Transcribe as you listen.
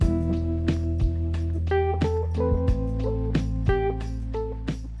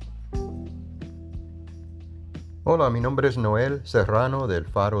Hola, mi nombre es Noel Serrano del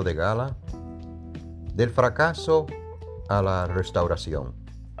Faro de Gala, del fracaso a la restauración.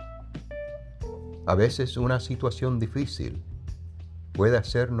 A veces una situación difícil puede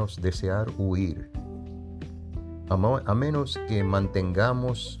hacernos desear huir, a menos que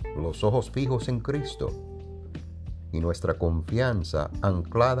mantengamos los ojos fijos en Cristo y nuestra confianza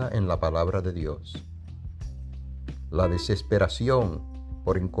anclada en la palabra de Dios. La desesperación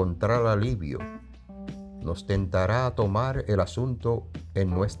por encontrar alivio nos tentará a tomar el asunto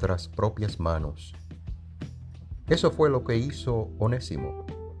en nuestras propias manos. Eso fue lo que hizo Onésimo.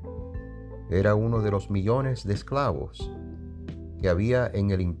 Era uno de los millones de esclavos que había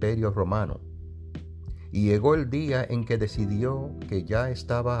en el Imperio Romano, y llegó el día en que decidió que ya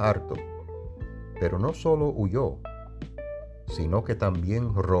estaba harto, pero no solo huyó, sino que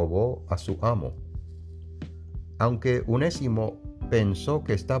también robó a su amo. Aunque Onésimo pensó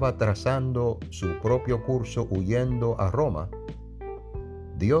que estaba trazando su propio curso huyendo a Roma,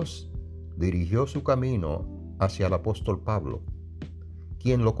 Dios dirigió su camino hacia el apóstol Pablo,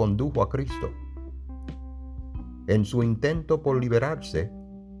 quien lo condujo a Cristo. En su intento por liberarse,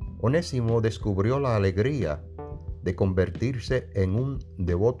 Onésimo descubrió la alegría de convertirse en un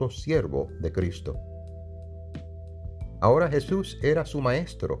devoto siervo de Cristo. Ahora Jesús era su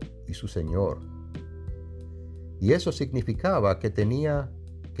maestro y su Señor, y eso significaba que tenía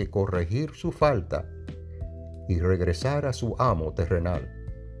que corregir su falta y regresar a su amo terrenal.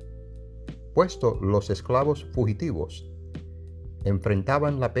 Puesto los esclavos fugitivos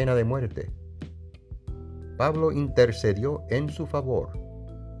enfrentaban la pena de muerte, Pablo intercedió en su favor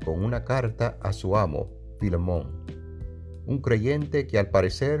con una carta a su amo, Filemón, un creyente que al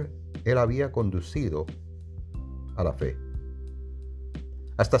parecer él había conducido a la fe.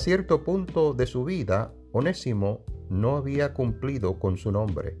 Hasta cierto punto de su vida, Onésimo no había cumplido con su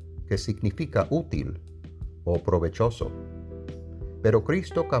nombre, que significa útil o provechoso. Pero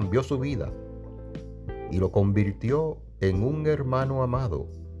Cristo cambió su vida y lo convirtió en un hermano amado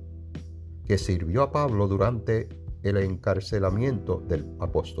que sirvió a Pablo durante el encarcelamiento del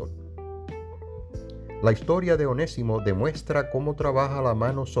apóstol. La historia de Onésimo demuestra cómo trabaja la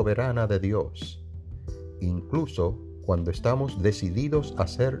mano soberana de Dios, incluso cuando estamos decididos a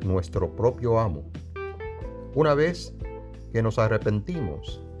ser nuestro propio amo. Una vez que nos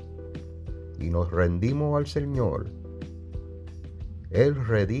arrepentimos y nos rendimos al Señor, Él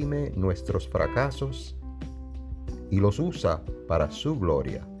redime nuestros fracasos y los usa para su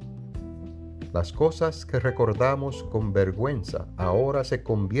gloria. Las cosas que recordamos con vergüenza ahora se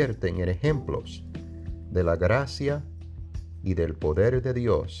convierten en ejemplos de la gracia y del poder de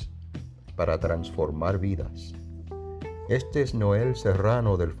Dios para transformar vidas. Este es Noel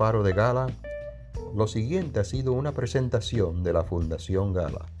Serrano del Faro de Gala. Lo siguiente ha sido una presentación de la Fundación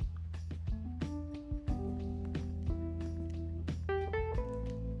Gala.